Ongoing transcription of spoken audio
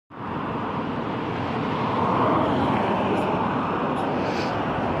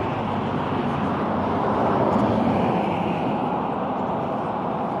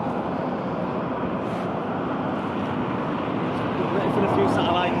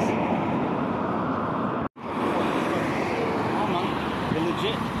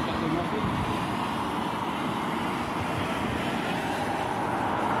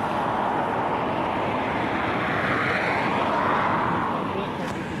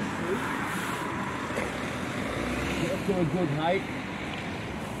a good height.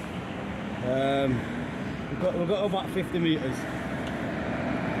 We've got about 50 metres.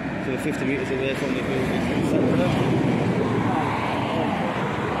 So 50 metres away from the building.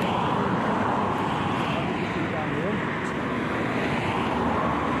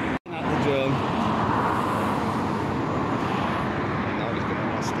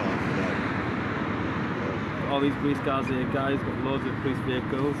 All these police cars here, guys, got loads of police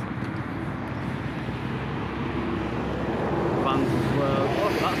vehicles. Vans as well. Oh,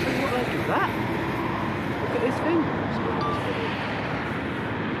 that thing, what the heck is that? Look at this thing.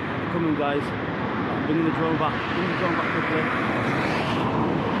 Come on, guys. I'm bringing the drone back. Bring the drone back quickly.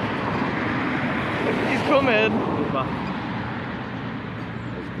 He's coming. He's back.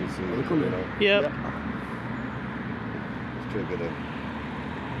 Are they coming? Yep. It's triggered him.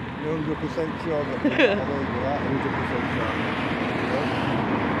 You're 100% sure that you're 100% sure.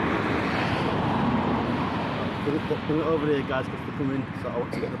 Bring it over here, guys, because they're coming. So I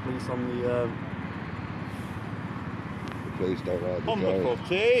want to get the police on the... The police don't ride the On the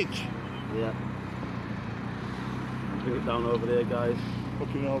footage! Yeah. Bring it down over there, guys.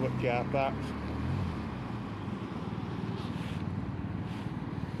 Looking over at car parks.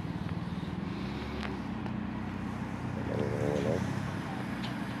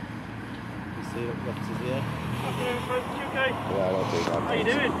 See what the officers here. How you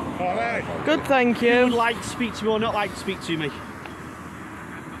doing? Alright. Good, thank You you. would like to speak to me or not like to speak to me?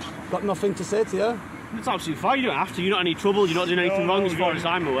 Got nothing to say to you? It's absolutely fine, you don't have to. You're not in any trouble, you're not doing anything wrong as far as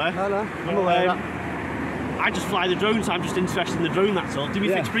I'm aware. No, I'm aware of that. I just fly the drone, so I'm just interested in the drone, that's all. Do we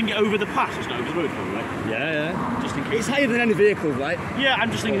think to bring it over the pass? It's not over the road, probably. Yeah. Just in case. It's higher than any vehicle, right? Yeah,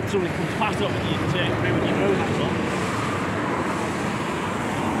 I'm just thinking if somebody comes past it, you can take it with your drone, that's all.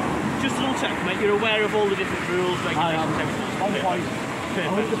 Just to double check, mate, you're aware of all the different rules, regulations, everything. On point. I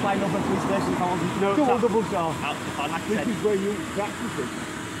want to find another police station. Double job. Like I said, This is where you practice it.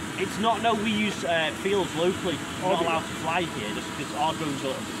 it's not, no, we use fields locally. We're not allowed to fly here just because our drones are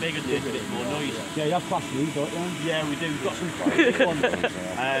a little bit bigger and there's a bit more noise. Yeah, you have class B, don't you? Yeah, we do. We've got some private ones. But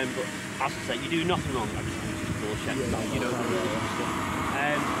as I say, you do nothing wrong. I just want to double check that you know the rules and stuff.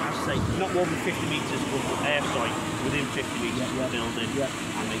 As I say, not more than 50 metres within 50 metres of the building,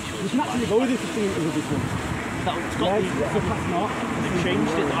 and make sure You it's can actually go with this thing with this one. It's got they've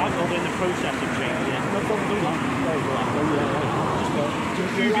changed it. I'm in the process of changing it. No problem doing that.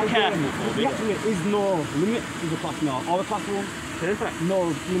 You be careful for me. Actually, there is no limit to the class now, or the class 1. Perfect.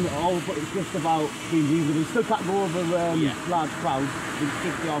 No limit at all, but it's just about being reasonable. You still can't go over large crowds with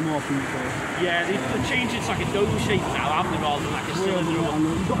 50 or more people. Yeah, they've changed it to like a dome shape now, haven't they, rather than like a cylinder.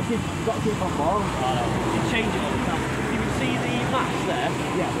 You've got to keep on board. You change it all the time. You can see the maps there.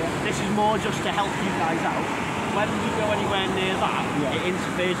 Yeah. This is more just to help you guys out. When you go anywhere near that, it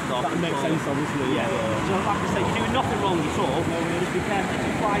interferes with our That makes sense, obviously. Yeah. So like I say, you're doing nothing wrong at all. Just be careful if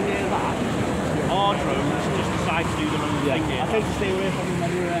you fly near that. Our drones just decide to do their own thing here. I tend to stay away from them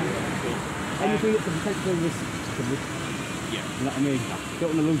anywhere. Anything that's a potential risk. Yeah. You know what I mean?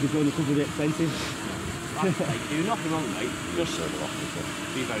 Don't want to lose your drone to cover the expenses. Like I say, do nothing wrong, mate. Just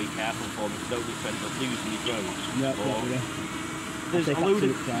be very careful for me. Don't end up losing your drones. Yeah. There's a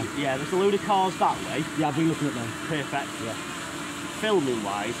load of cars that way. Yeah, I've been looking at them. Perfect. Yeah. Filming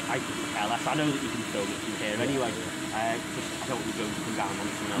wise, I couldn't care less. I know that you can film it from here anyway. Just I don't want the drone to come down on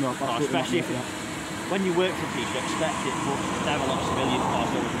someone else's car, especially if when you work for people, you expect it, but there are a lot of civilian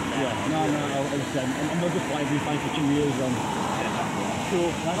cars going there. Yeah. No, I'm not just flying fine for 2 years.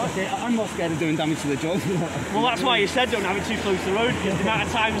 Cool. Like I say, I'm not scared of doing damage to the drone. Well, that's why you said don't have it too close to the road, because the amount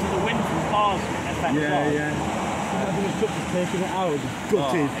of times that the wind from cars affects cars. Yeah. Imagine the truck just taking it out.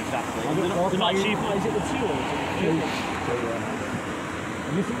 Gutted. Exactly. They're not cheap. Is it the 2 or is it the 2?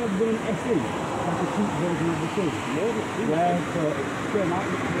 Have you seen them doing SE? Like a cheap version of the 2? Yeah, so it's going out.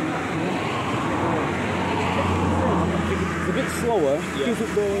 It's a bit slower, it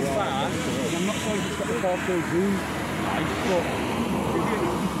doesn't go as fast, and I'm not sure if it's got the 4-wheel zoom. But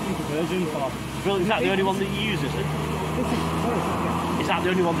it's a version for... Is that the only one that you use, is it? Is that the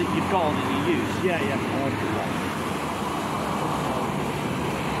only one that you've got that you use? Yeah.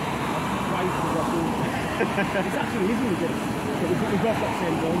 It's actually easy to do. We've both got the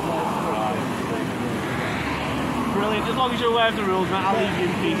same goals. Brilliant. As long as you're aware of the rules, mate, I'll leave you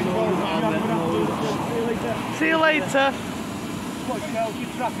in peace. See you later.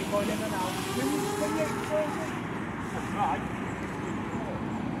 Traffic going in and out. Right.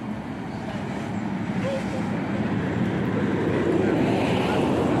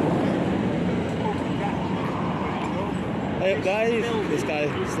 Hey up guys, this guy,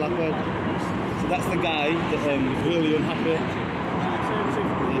 Slapper. So that's the guy that was really unhappy.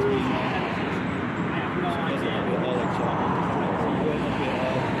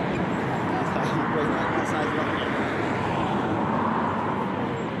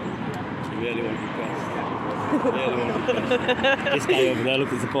 This guy over there,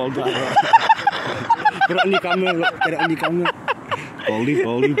 look, it's a bald guy. Put it on your camera, look, get it on your camera. Baldy,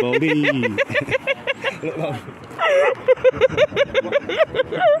 baldy, baldy. Look, look.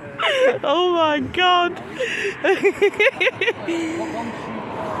 Oh my god.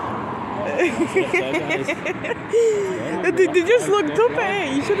 They just looked up at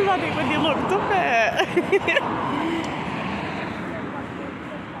it. You should have had it when you looked up at it.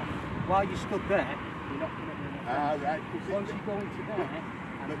 While you stood there, you're not going to right. Once you go into there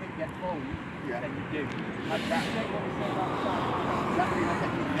and it gets home, then you do. And that's what we say about that means I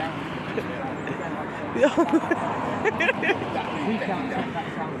take you down. We can't take that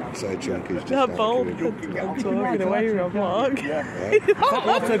sound out. Say Chunky's just That bulb. I'm talking away, Rob, Mark.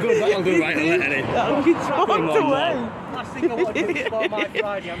 That's a good, that'll do right, That'll be talked away. Last thing I want to do before my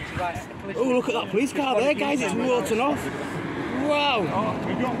Friday, I'm to write a police. Oh, look at that police car there, guys, it's walking off. Wow!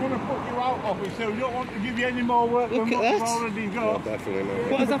 We don't want to put you out, officer. We don't want to give you any more work Look than at what that. you've already got. Definitely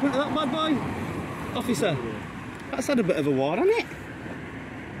not. What has happened to that bad boy? Officer, that's had a bit of a war on it.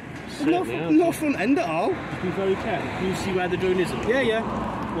 No front end at all. Be very careful. Can you see where the drone is? Yeah, yeah.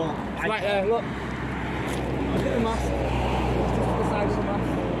 Well, Right there, look. Look at the mast. It's just the size of the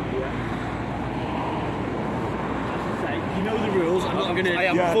mast. you know the rules. I'm not going to. I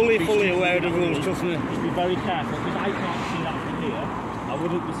am fully aware of the rules, trust me. Just be very careful because I can't see that from here. I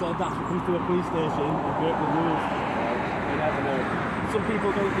wouldn't be so daft. It comes to a police station and break the rules. You never know. Some people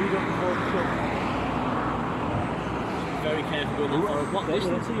don't read up before the shop. Very careful going that far. What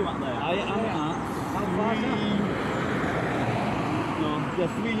distance are you at there? I am at How far is that? no, yeah,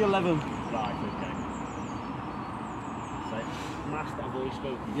 311. Right, okay. So, mast that I've always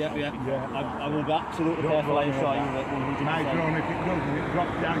spoken. Yeah. I will be absolutely careful. I am trying with it 100%. My drone, if it does and it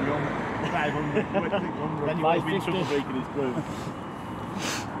drops down, you're on 500, 600. Then you won't be in trouble breaking his crew.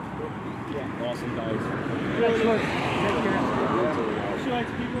 Awesome, guys.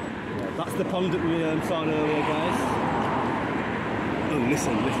 That's the pond that we saw earlier, guys. Oh,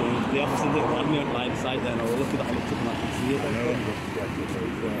 listen. The officer that had me on line sight then. Oh, look at that. I looked up and I can see it.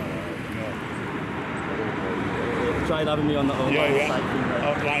 Tried having me on that whole line of sight thing there.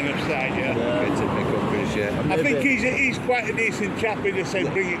 Line of sight, yeah. It's a pickup fish, yeah. I think he's quite a decent chap. He just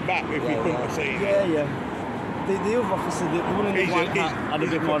said bring it back if we couldn't see it. Yeah. The other officer, the one in the white hat, had a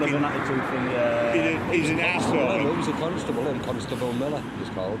bit more of an attitude thing. He's an asshole. He was a constable, and Constable Miller is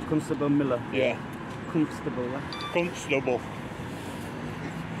called. Constable Miller. Yeah. Constable, yeah. Constable.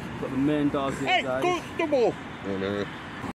 Got the main doors Hey, inside. Constable! No.